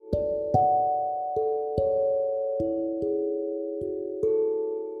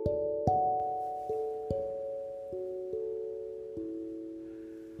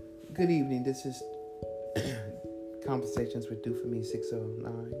Good evening. This is Conversations with Do For Me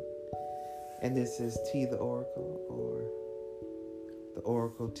 609. And this is T the Oracle, or the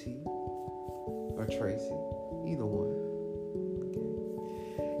Oracle T, or Tracy. Either one.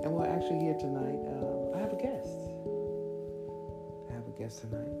 Okay. And we're actually here tonight. I have a guest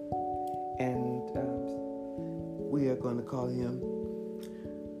tonight. And we are going to call him.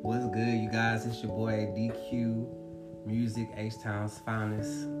 What's good, you guys? It's your boy DQ Music, H-Town's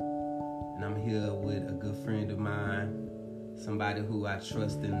finest. And I'm here with a good friend of mine, somebody who I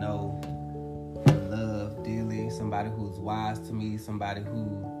trust and know and love dearly, somebody who's wise to me, somebody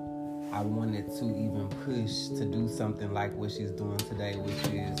who I wanted to even push to do something like what she's doing today, which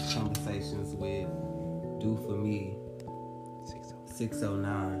is Conversations with Do For Me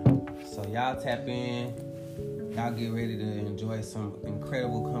 609. So y'all tap in. Y'all get ready to enjoy some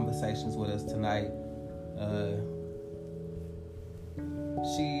incredible conversations with us tonight.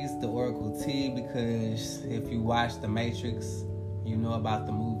 She's the Oracle T because if you watch The Matrix, you know about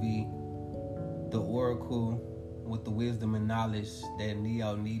the movie The Oracle with the wisdom and knowledge that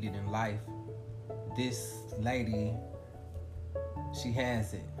Neo needed in life. This lady, she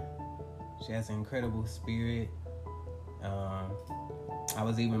has it. She has an incredible spirit. I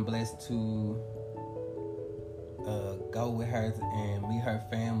was even blessed to go with her and meet her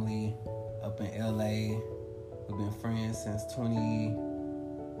family up in LA. We've been friends since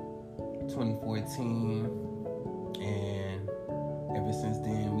 2014, and ever since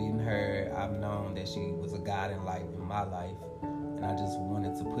then, meeting her, I've known that she was a guiding light in my life, and I just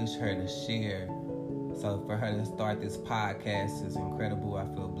wanted to push her to share. So for her to start this podcast is incredible. I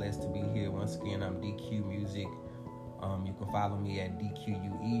feel blessed to be here. Once again, I'm DQ Music. You can follow me at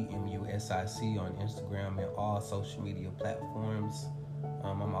DQUEMUSIC on Instagram and all social media platforms.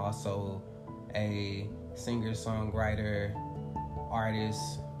 I'm also a singer-songwriter,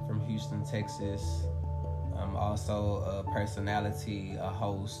 artist from Houston, Texas. I'm also a personality, a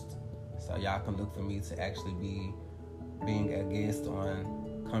host. So y'all can look for me to actually be being a guest on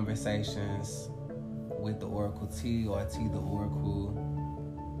Conversations with the Oracle T, or T the Oracle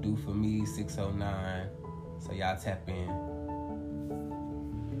Do For Me 609. So y'all tap in.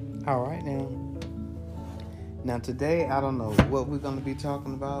 All right, now today, I don't know what we're going to be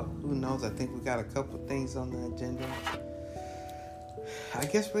talking about. Who knows? I think we got a couple of things on the agenda. I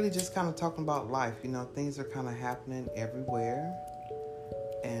guess really just kind of talking about life. You know, things are kind of happening everywhere.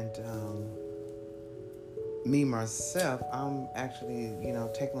 And me, myself, I'm actually,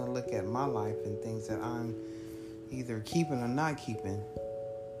 taking a look at my life and things that I'm either keeping or not keeping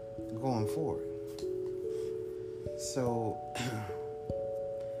going forward. So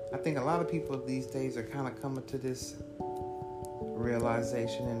I think a lot of people these days are kind of coming to this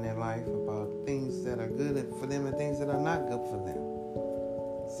realization in their life about things that are good for them and things that are not good for them.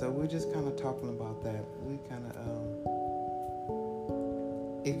 So we're just kind of talking about that. We kind of,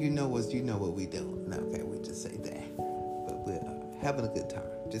 if you know us, you know what we do. Okay, we just say that. But we're having a good time,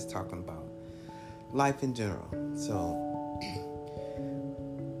 just talking about life in general. So,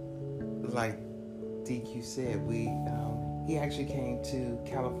 like DQ said, he actually came to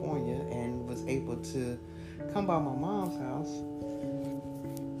California and was able to come by my mom's house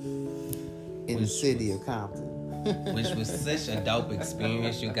in the city of Compton. Which was such a dope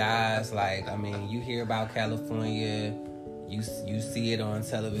experience, you guys. Like, I mean, you hear about California, you see it on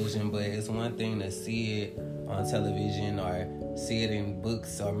television, but it's one thing to see it on television or see it in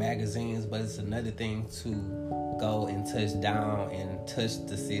books or magazines, but it's another thing to go and touch down and touch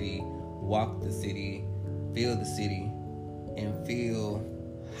the city, walk the city, feel the city, and feel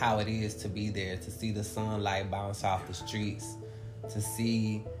how it is to be there, to see the sunlight bounce off the streets, to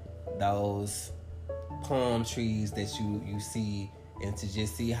see those palm trees that you see, and to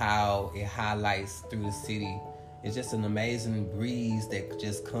just see how it highlights through the city. It's just an amazing breeze that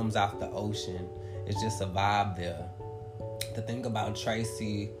just comes off the ocean. It's just a vibe there. The thing about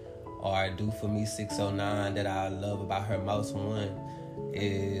Tracy, or Do For Me 609, that I love about her most, one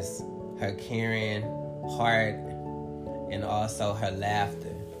is her caring heart and also her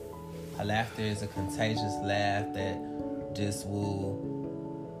laughter. Her laughter is a contagious laugh that just will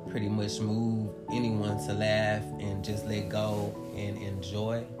pretty much move anyone to laugh and just let go and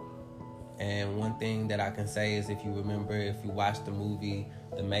enjoy. And one thing that I can say is, if you watch the movie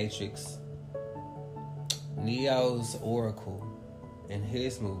The Matrix, Neo's Oracle in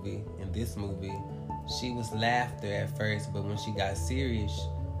this movie, she was laughter at first, but when she got serious,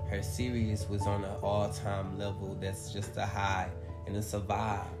 her serious was on an all-time level that's just a high, and it's a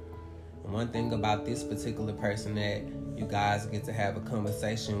vibe. And one thing about this particular person that you guys get to have a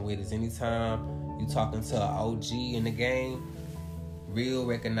conversation with is anytime you talking to an OG in the game, real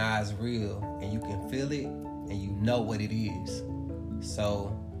recognize real, and you can feel it and you know what it is. So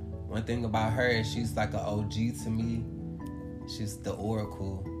one thing about her is she's like an OG to me. She's the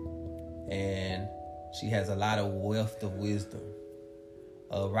oracle, and she has a lot of wealth of wisdom.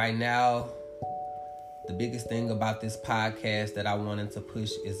 Right now, the biggest thing about this podcast that I wanted to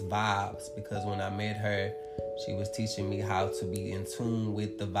push is vibes, because when I met her, she was teaching me how to be in tune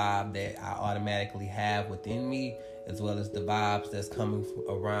with the vibe that I automatically have within me, as well as the vibes that's coming from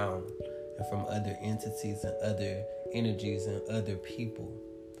around and from other entities and other energies and other people.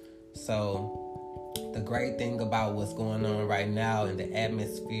 So the great thing about what's going on right now in the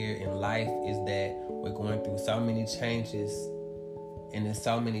atmosphere in life is that we're going through so many changes, and there's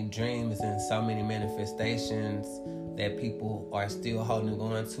so many dreams and so many manifestations that people are still holding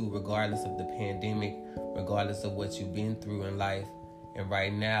on to, regardless of the pandemic, regardless of what you've been through in life. And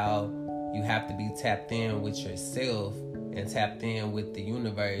right now, you have to be tapped in with yourself and tapped in with the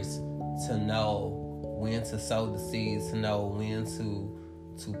universe to know when to sow the seeds, to know when to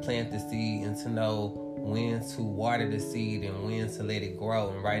plant the seed, and to know when to water the seed and when to let it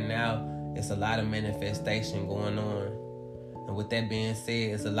grow. And right now, it's a lot of manifestation going on. And with that being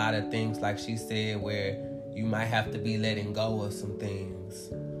said, it's a lot of things, like she said, where you might have to be letting go of some things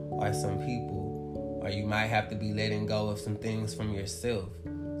or some people, or you might have to be letting go of some things from yourself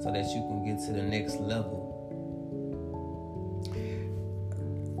so that you can get to the next level.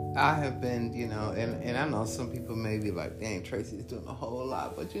 I have been, and I know some people may be like, dang, Tracy's doing a whole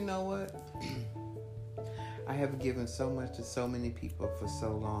lot, but you know what? I have given so much to so many people for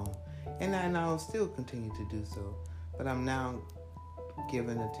so long, and I will still continue to do so. But I'm now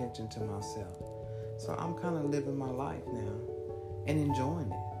giving attention to myself. So I'm kind of living my life now and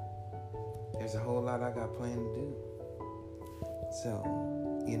enjoying it. There's a whole lot I got planned to do. So,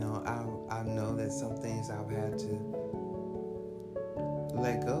 I know that some things I've had to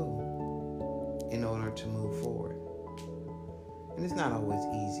let go in order to move forward. And it's not always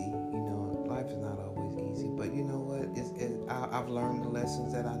easy, life is not always easy. But you know what? I've learned the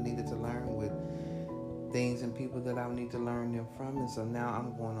lessons that I needed to learn with things and people that I need to learn them from, and so now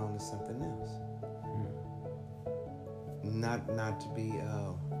I'm going on to something else. Not to be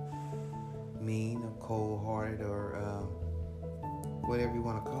mean or cold-hearted or whatever you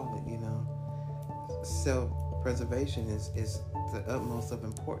want to call it. Self-preservation is the utmost of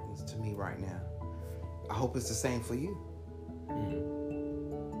importance to me right now. I hope it's the same for you.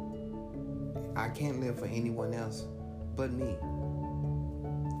 I can't live for anyone else but me.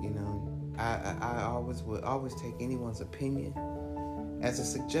 I would always take anyone's opinion as a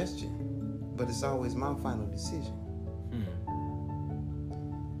suggestion, but it's always my final decision.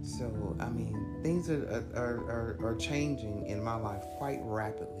 So, things are changing in my life quite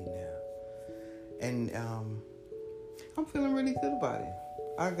rapidly now. And I'm feeling really good about it.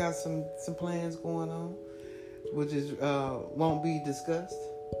 I got some plans going on, which is won't be discussed.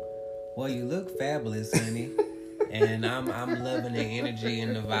 Well, you look fabulous, honey. And I'm loving the energy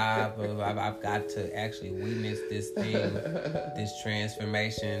and the vibe of I've got to actually witness this thing, this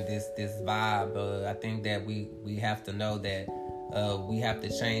transformation, this vibe. I think that we have to know that we have to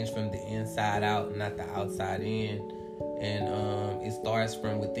change from the inside out, not the outside in. And it starts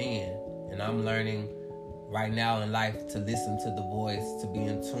from within. And I'm learning right now in life to listen to the voice, to be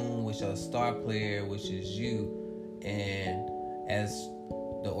in tune with your star player, which is you. And as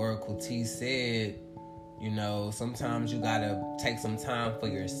the Oracle T said, sometimes you gotta take some time for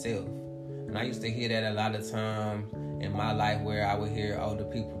yourself. And I used to hear that a lot of times in my life, where I would hear older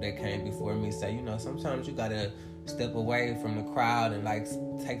people that came before me say, sometimes you gotta step away from the crowd and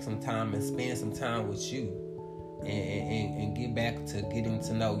take some time and spend some time with you and get back to getting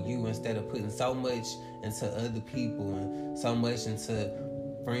to know you, instead of putting so much into other people and so much into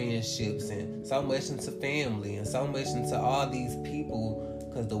friendships and so much into family and so much into all these people,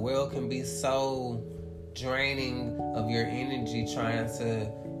 because the world can be so draining of your energy, trying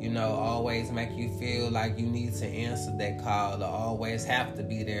to, always make you feel like you need to answer that call, or always have to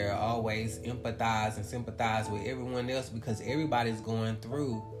be there, or always empathize and sympathize with everyone else because everybody's going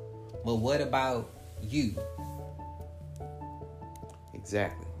through. But what about you?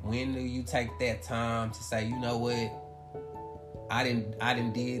 Exactly. When do you take that time to say, you know what? I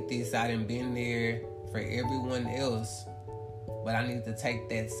didn't did this, I didn't been there for everyone else, but I need to take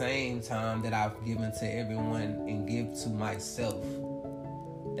that same time that I've given to everyone and give to myself.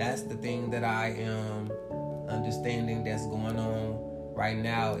 That's the thing that I am understanding that's going on right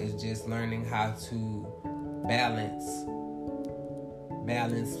now, is just learning how to balance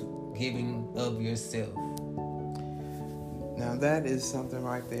giving of yourself. Now that is something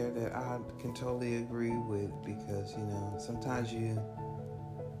right there that I can totally agree with, because sometimes you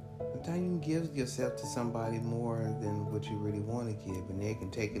sometimes you can give yourself to somebody more than what you really want to give, and they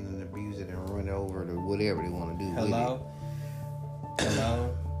can take it and abuse it and run it over to whatever they want to do. Hello.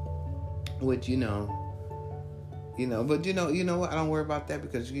 Which but you know what? I don't worry about that,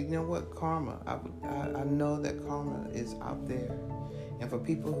 because you know what, karma. I know that karma is out there, and for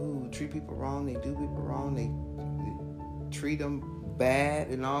people who treat people wrong, they do people wrong, they treat them bad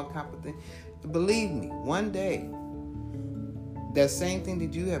and all kinds of things. Believe me, one day, that same thing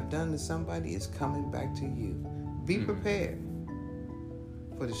that you have done to somebody is coming back to you. Be prepared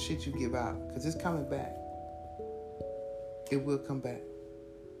for the shit you give out, because it's coming back. It will come back.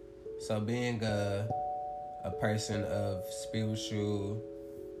 So being a person of spiritual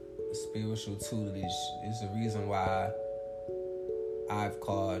tutelage is the reason why I've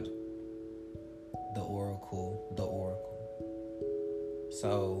called the Oracle the Oracle.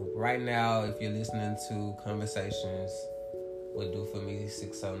 So right now, if you're listening to Conversations with Do For Me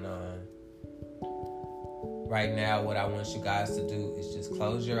 609, right now what I want you guys to do is just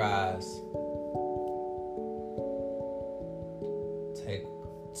close your eyes, take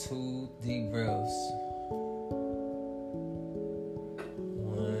 2 deep breaths.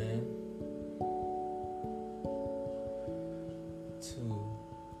 1, 2.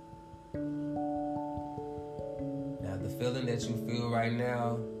 Now the feeling that you feel right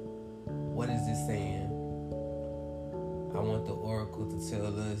now, what is it saying? I want the Oracle to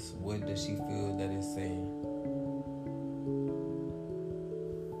tell us, what does she feel that it's saying?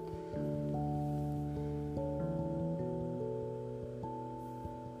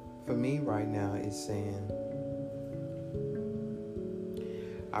 For me right now, it's saying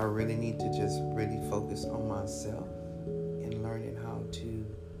I really need to just really focus on myself and learning how to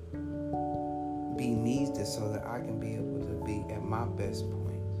be me, so that I can be able to be at my best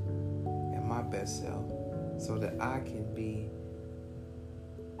point, at my best self, so that I can be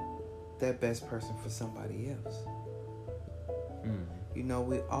that best person for somebody else. You know,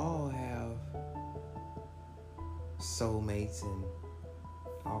 we all have soulmates and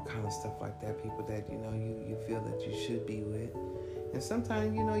all kind of stuff like that, people that, you feel that you should be with. And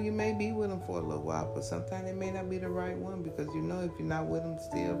sometimes, you may be with them for a little while, but sometimes it may not be the right one, because, if you're not with them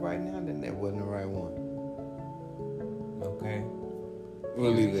still right now, then that wasn't the right one. Okay.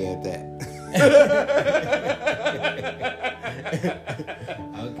 We'll leave it at that.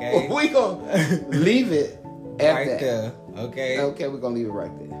 Okay. We gonna leave it at right that. There. Okay. Okay, we're gonna leave it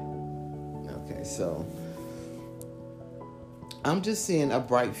right there. Okay, so I'm just seeing a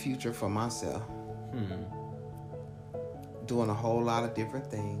bright future for myself. Doing a whole lot of different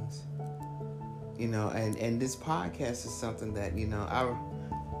things. And this podcast is something that, me and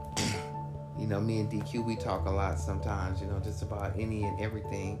DQ, we talk a lot sometimes, just about any and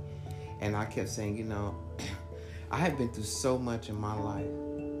everything. And I kept saying, I have been through so much in my life.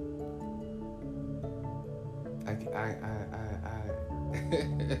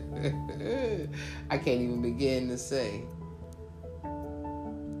 I can't even begin to say,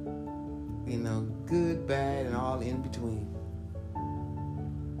 good, bad, and all in between.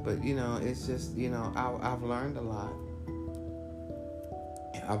 But, it's just, I've learned a lot.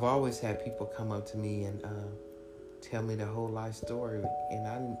 I've always had people come up to me and tell me their whole life story, and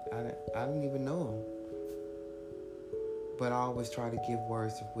I didn't even know them. But I always try to give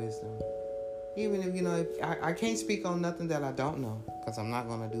words of wisdom. Even if, if I can't speak on nothing that I don't know, because I'm not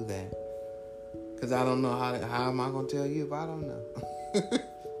going to do that. Because I don't know how am I going to tell you if I don't know?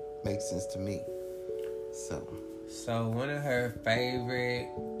 Makes sense to me. So one of her favorite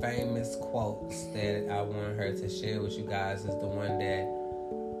famous quotes that I want her to share with you guys is the one that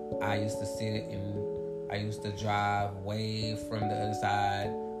I used to sit and I used to drive way from the other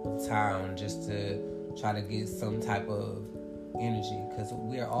side of town just to try to get some type of energy, because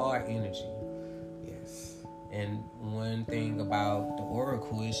we are all energy. Yes. And one thing about the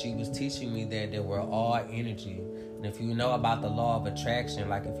Oracle is she was teaching me that we're all energy. And if you know about the law of attraction,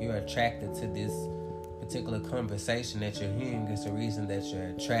 like if you're attracted to this particular conversation that you're hearing, it's the reason that you're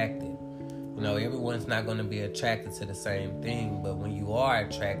attracted. Everyone's not going to be attracted to the same thing, but when you are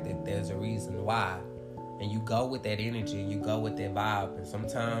attracted, there's a reason why. And you go with that energy, and you go with that vibe. And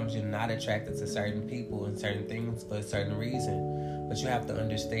sometimes you're not attracted to certain people and certain things for a certain reason. But you have to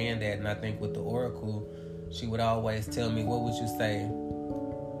understand that. And I think with the Oracle, she would always tell me, what would you say?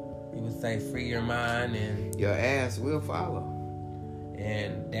 You would say, free your mind and your ass will follow.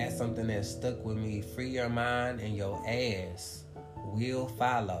 And that's something that stuck with me. Free your mind and your ass will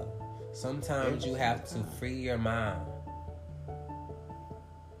follow. Sometimes you have to free your mind.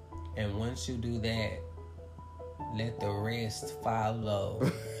 And once you do that, let the rest follow.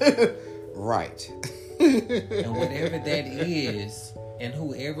 Right. And whatever that is, and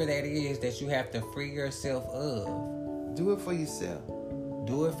whoever that is that you have to free yourself of. Do it for yourself.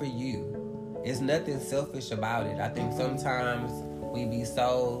 Do it for you. It's nothing selfish about it. I think sometimes we be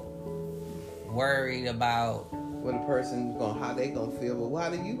so worried about what a person how they gonna feel, but how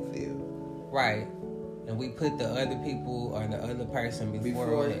do you feel? Right. And we put the other people or the other person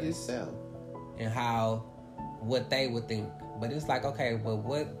before yourself. And what they would think. But it's like, okay, but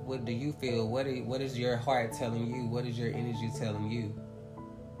what do you feel? What is your heart telling you? What is your energy telling you?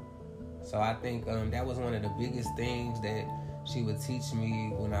 So I think that was one of the biggest things that she would teach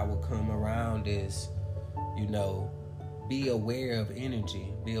me when I would come around is, be aware of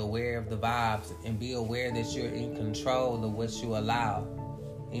energy, be aware of the vibes, and be aware that you're in control of what you allow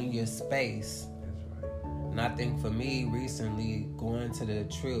in your space. That's right. And I think for me, recently, going to the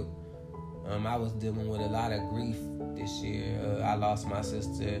trip, I was dealing with a lot of grief this year. I lost my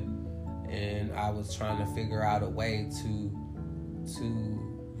sister, and I was trying to figure out a way to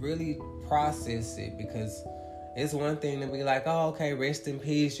really process it, because it's one thing to be like, oh, okay, rest in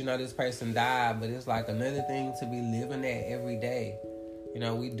peace, this person died, but it's like another thing to be living that every day.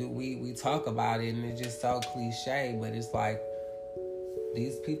 We talk about it and it's just so cliche, but it's like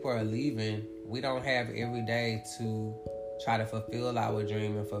these people are leaving. We don't have every day to try to fulfill our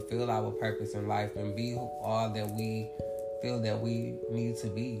dream and fulfill our purpose in life and be all that we feel that we need to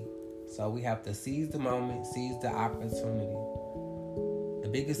be. So we have to seize the moment, seize the opportunity. The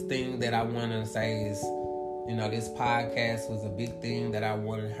biggest thing that I want to say is, this podcast was a big thing that I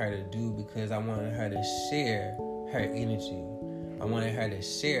wanted her to do, because I wanted her to share her energy. I wanted her to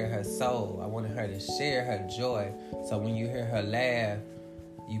share her soul. I wanted her to share her joy. So when you hear her laugh,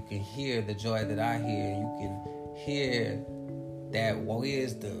 you can hear the joy that I hear. You can hear that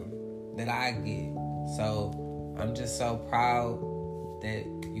wisdom that I get. So I'm just so proud that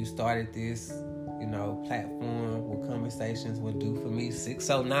you started this, platform with Conversations with Do For Me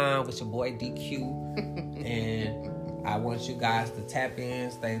 609 with your boy DQ. And I want you guys to tap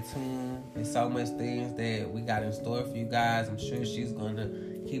in, stay tuned. There's so much things that we got in store for you guys. I'm sure she's going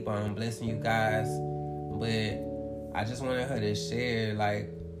to keep on blessing you guys. But I just wanted her to share,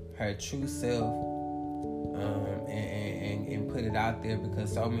 her true self and put it out there,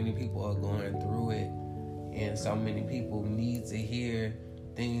 because so many people are going through it. And so many people need to hear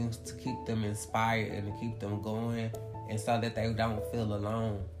things to keep them inspired and to keep them going, and so that they don't feel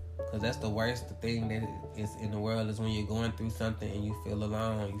alone. Because that's the worst thing that is in the world, is when you're going through something and you feel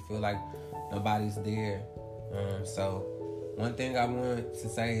alone. You feel like nobody's there. So one thing I want to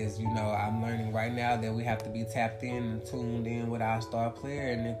say is, I'm learning right now that we have to be tapped in and tuned in with our star player.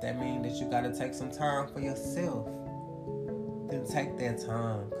 And if that means that you got to take some time for yourself, then take that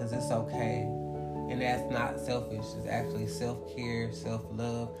time, because it's okay. And that's not selfish. It's actually self-care,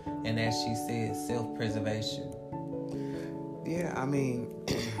 self-love, and as she said, self-preservation. Yeah, I mean,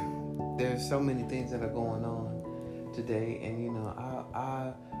 there's so many things that are going on today, and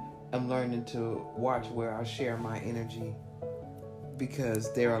I am learning to watch where I share my energy,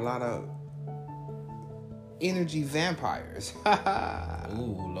 because there are a lot of energy vampires.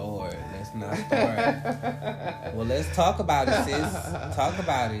 Ooh, Lord, let's not start. Well, let's talk about it, sis. Talk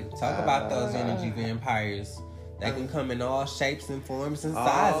about it. Talk about those energy vampires. They can come in all shapes and forms and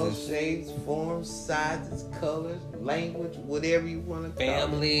sizes. All shapes, forms, sizes, colors, language, whatever you want to call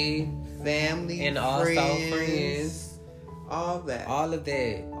it. Family, and friends, also friends. All that. All of that.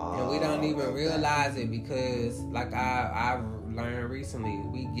 And we don't even realize it, because, like I've learned recently,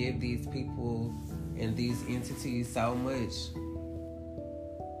 we give these people and these entities so much.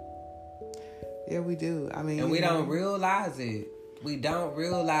 Yeah, we do. I mean, and we don't realize it. We don't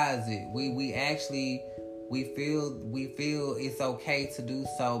realize it. We actually feel it's okay to do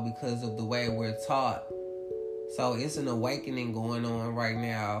so because of the way we're taught. So it's an awakening going on right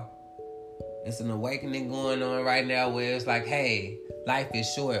now. It's an awakening going on right now where it's like, hey, life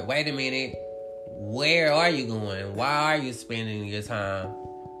is short. Wait a minute. Where are you going? Why are you spending your time?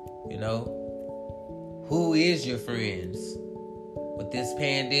 Who is your friends? With this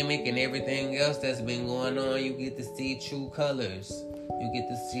pandemic and everything else that's been going on, you get to see true colors. You get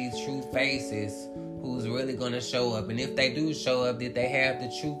to see true faces. Who's really going to show up? And if they do show up, did they have the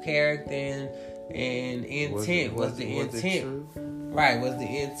true character and intent? Was the intent right? Was the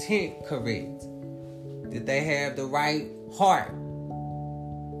intent correct? Did they have the right heart?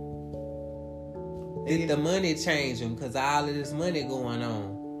 Did the money change them? Because all of this money going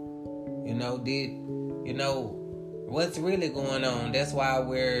on. What's really going on? That's why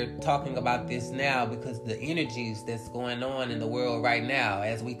we're talking about this now, because the energies that's going on in the world right now,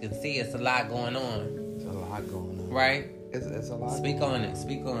 as we can see, it's a lot going on. It's a lot going on. Right? It's a lot. Speak on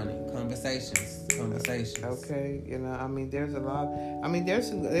it. Conversations. Okay, I mean, there's a lot. I mean,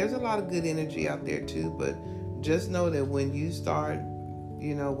 there's a lot of good energy out there too. But just know that when you start,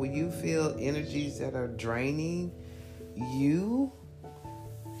 when you feel energies that are draining you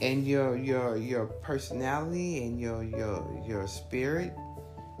and your personality and your spirit,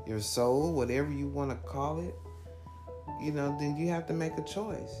 your soul, whatever you want to call it, then you have to make a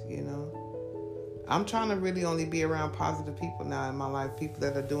choice. I'm trying to really only be around positive people now in my life, people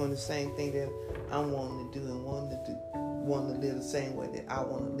that are doing the same thing that I'm wanting to do and wanting to live the same way that I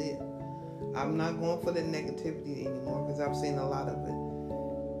want to live. I'm not going for the negativity anymore because I've seen a lot of it,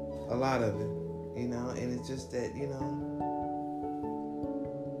 and it's just that,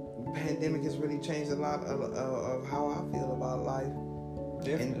 the pandemic has really changed a lot of how I feel about life.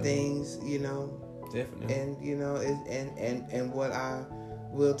 Definitely. And things, Definitely. And what I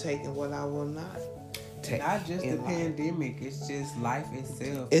will take and what I will not take. Not just the pandemic, it's just life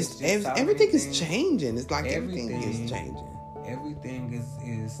itself. Everything is changing. It's like everything is changing. Everything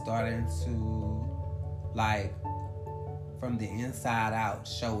is starting to, like, from the inside out,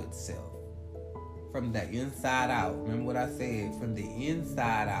 show itself. From the inside out. Remember what I said? From the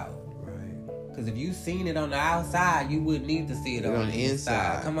inside out. Right. Because if you seen it on the outside, you wouldn't need to see it on the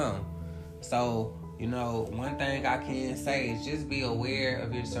inside. Come on. So, one thing I can say is just be aware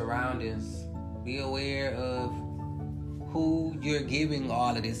of your surroundings. Be aware of who you're giving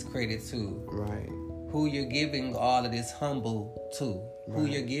all of this credit to. Right. Who you're giving all of this humble to. Right. Who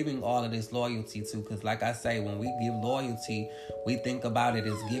you're giving all of this loyalty to. Because like I say, when we give loyalty, we think about it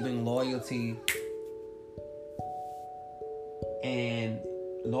as giving loyalty. And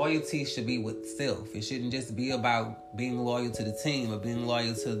loyalty should be with self. It shouldn't just be about being loyal to the team or being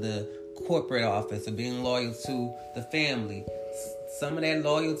loyal to the corporate office or being loyal to the family. Some of that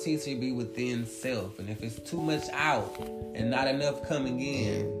loyalty should be within self. And if it's too much out and not enough coming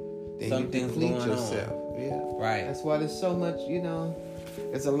in, then something's you going yourself. on. Yeah. Right. That's why there's so much,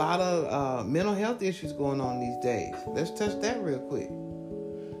 there's a lot of mental health issues going on these days. Let's touch that real quick.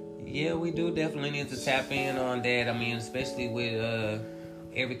 Yeah, we do definitely need to tap in on that. I mean, especially with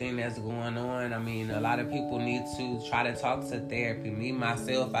everything that's going on. I mean, a lot of people need to try to talk to therapy. Me,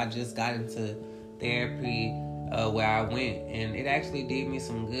 myself, I just got into therapy where I went, and it actually did me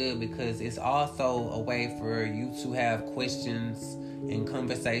some good because it's also a way for you to have questions and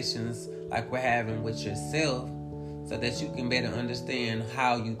conversations like we're having with yourself so that you can better understand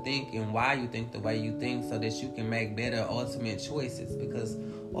how you think and why you think the way you think so that you can make better ultimate choices, because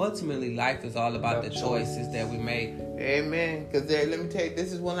ultimately life is all about the choices that we make. Amen. Because let me tell you,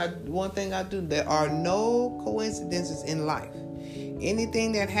 this is one thing I do. There are no coincidences in life.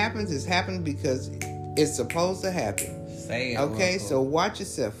 Anything that happens is happening because it's supposed to happen. Say it. Okay, so watch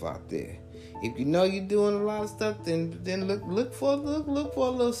yourself out there. If you know you're doing a lot of stuff, then look for a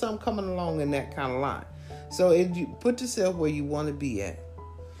little something coming along in that kind of line. So if you put yourself where you want to be at,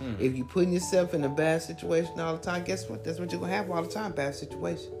 if you're putting yourself in a bad situation all the time, guess what? That's what you're going to have all the time, bad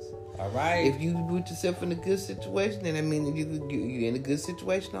situations. All right. If you put yourself in a good situation, then I mean you're in a good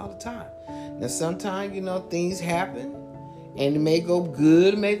situation all the time. Now, sometimes, things happen, and it may go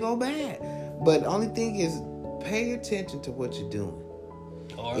good, it may go bad. But the only thing is, pay attention to what you're doing.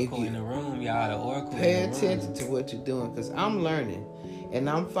 Oracle in the room, y'all. The oracle pay in the attention room. to what you're doing, because I'm learning, and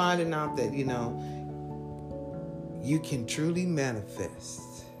I'm finding out that, you can truly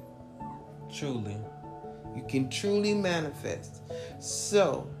manifest. Truly. You can truly manifest.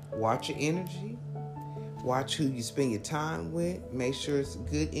 So, watch your energy. Watch who you spend your time with. Make sure it's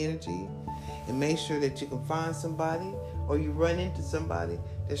good energy. And make sure that you can find somebody or you run into somebody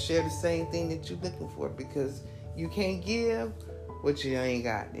that share the same thing that you're looking for, because you can't give what you ain't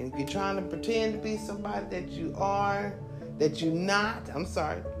got. And if you're trying to pretend to be somebody that you are, that you're not,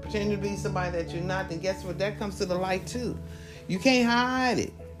 pretend to be somebody that you're not, then guess what? That comes to the light too. You can't hide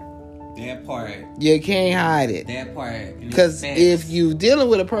it. That part. You can't hide it. That part. Because if you're dealing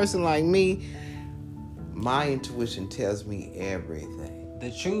with a person like me, my intuition tells me everything.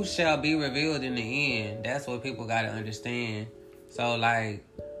 The truth shall be revealed in the end. That's what people got to understand. So, like,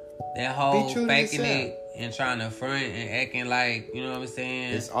 that whole faking it and trying to front and acting like, you know what I'm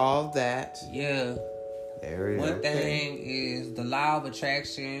saying? It's all that. Yeah. One thing is the law of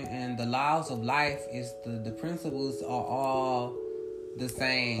attraction and the laws of life is the principles are all the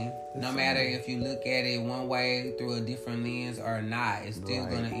same. No matter if you look at it one way through a different lens or not, it's still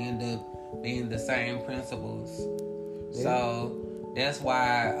going to end up being the same principles. Yeah. So that's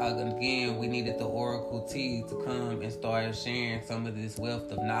why, again, we needed the Oracle T to come and start sharing some of this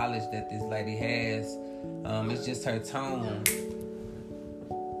wealth of knowledge that this lady has. It's just her tone.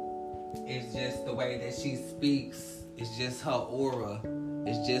 It's just the way that she speaks just her aura.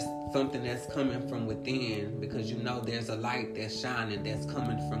 It's just something that's coming from within, because you know there's a light that's shining that's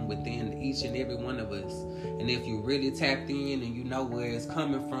coming from within each and every one of us. And if you really tapped in and you know where it's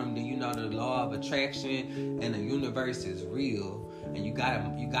coming from, then you know the law of attraction and the universe is real. And you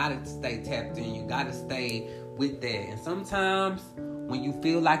gotta stay tapped in. You gotta stay with that. And sometimes when you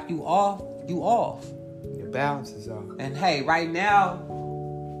feel like you off, you off. Your balance is off. And hey, right now,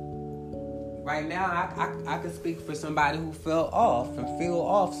 I can speak for somebody who feel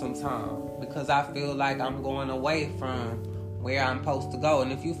off sometimes, because I feel like I'm going away from where I'm supposed to go.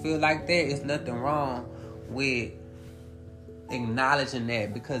 And if you feel like that, it's nothing wrong with acknowledging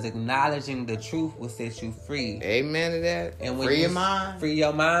that, because acknowledging the truth will set you free. Amen to that. And when free your mind. Free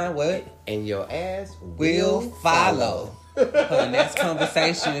your mind, what? And your ass will follow. And that's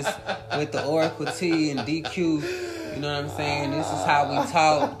Conversations with the Oracle T and DQ. You know what I'm saying? This is how we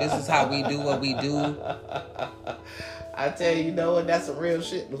talk. This is how we do what we do. I tell you, you know what? That's some real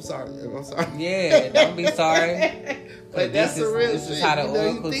shit. I'm sorry. Yeah, don't be sorry. But that's the real shit. This is how the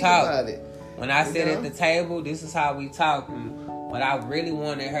Oracle talk. When I sit know? at the table, this is how we talk. And what I really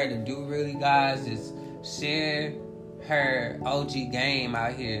wanted her to do, really, guys, is share her OG game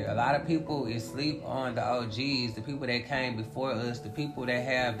out here. A lot of people is sleep on the OGs, the people that came before us, the people that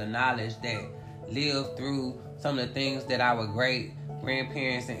have the knowledge, that lived through some of the things that our great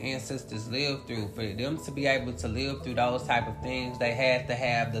grandparents and ancestors lived through. For them to be able to live through those type of things, they had to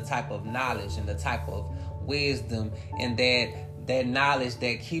have the type of knowledge and the type of wisdom, and that knowledge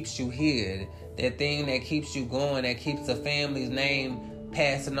that keeps you here, that thing that keeps you going, that keeps a family's name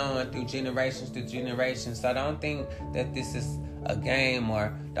passing on through generations. So I don't think that this is a game,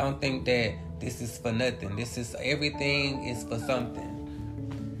 or don't think that this is for nothing. This is, everything is for something.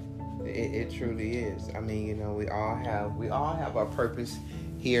 It truly is. I mean, you know, we all have our purpose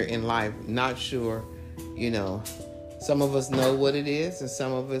here in life. Not sure, you know, some of us know what it is, and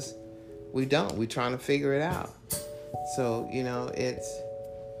some of us, we don't. We're trying to figure it out. So, you know,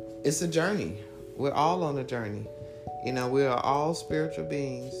 it's a journey. We're all on a journey. You know, we are all spiritual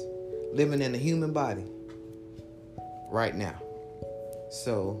beings living in a human body right now.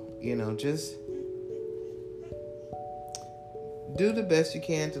 So, you know, just do the best you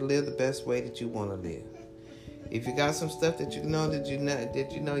can to live the best way that you want to live. If you got some stuff that you know you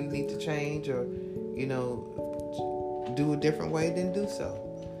need to change, or, you know, do a different way, then do so.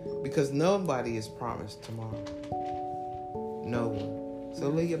 Because nobody is promised tomorrow. No one. So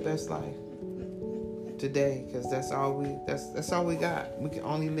live your best life today, because that's all we got. We can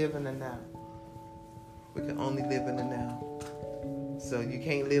only live in the now. So you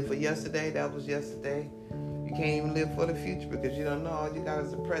can't live for yesterday. That was yesterday. You can't even live for the future, because you don't know. All you got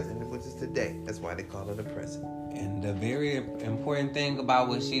is the present, which is today. That's why they call it the present. And the very important thing about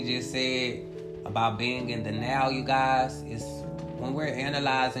what she just said about being in the now, you guys, is when we're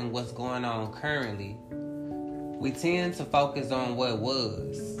analyzing what's going on currently, we tend to focus on what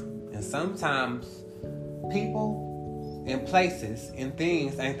was. And sometimes people and places and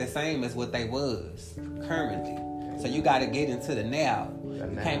things ain't the same as what they was currently. So you got to get into the now.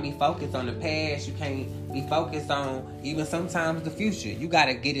 You can't be focused on the past. You can't be focused on even sometimes the future. You got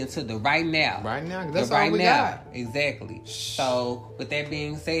to get into the right now. Right now. That's all we got. Exactly. So with that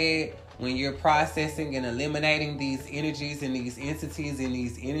being said, when you're processing and eliminating these energies and these entities and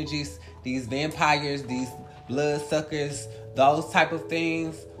these energies, these vampires, these bloodsuckers, those type of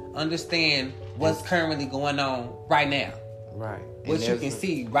things, understand what's currently going on right now. Right. What you can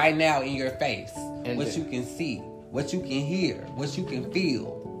see right now in your face. What you can see. What you can hear. What you can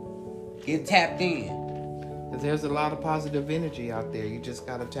feel. Get tapped in. Because there's a lot of positive energy out there. You just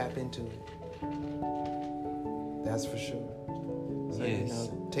got to tap into it. That's for sure. So, yes. You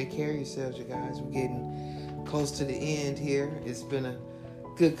know, take care of yourselves, you guys. We're getting close to the end here. It's been a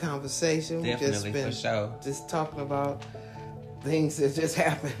good conversation. Definitely, for sure. Just talking about things that just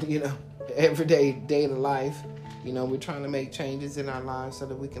happen, you know, everyday daily life. You know, we're trying to make changes in our lives so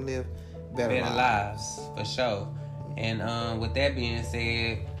that we can live better lives. For sure. And with that being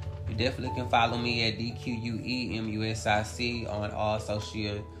said, you definitely can follow me at DQUEMUSIC on all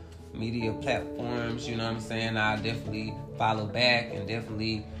social media platforms. You know what I'm saying? I'll definitely follow back and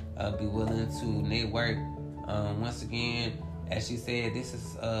definitely be willing to network. Once again, as she said, this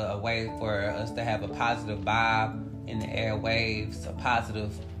is a way for us to have a positive vibe in the airwaves, a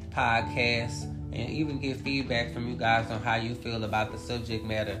positive podcast, and even get feedback from you guys on how you feel about the subject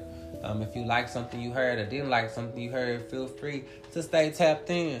matter. If you like something you heard or didn't like something you heard, feel free to stay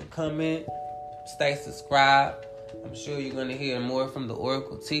tapped in, comment, stay subscribed. I'm sure you're going to hear more from the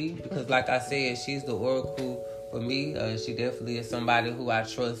Oracle T, because like I said, she's the Oracle for me. She definitely is somebody who I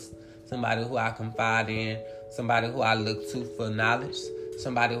trust, somebody who I confide in, somebody who I look to for knowledge,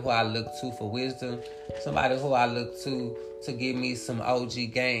 somebody who I look to for wisdom, somebody who I look to give me some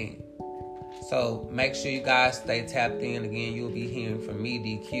OG game. So make sure you guys stay tapped in. Again, you'll be hearing from me,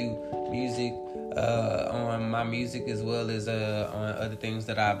 DQ Music, on my music as well as on other things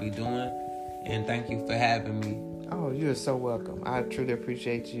that I'll be doing. And thank you for having me. Oh, you're so welcome. I truly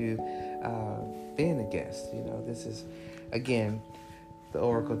appreciate you being a guest. You know, this is, again, the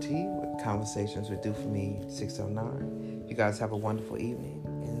Oracle Tea with Conversations with Do For Me 609. You guys have a wonderful evening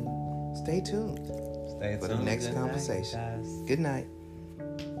and stay tuned Stay for tuned. the next Good conversation. night, guys. Good night.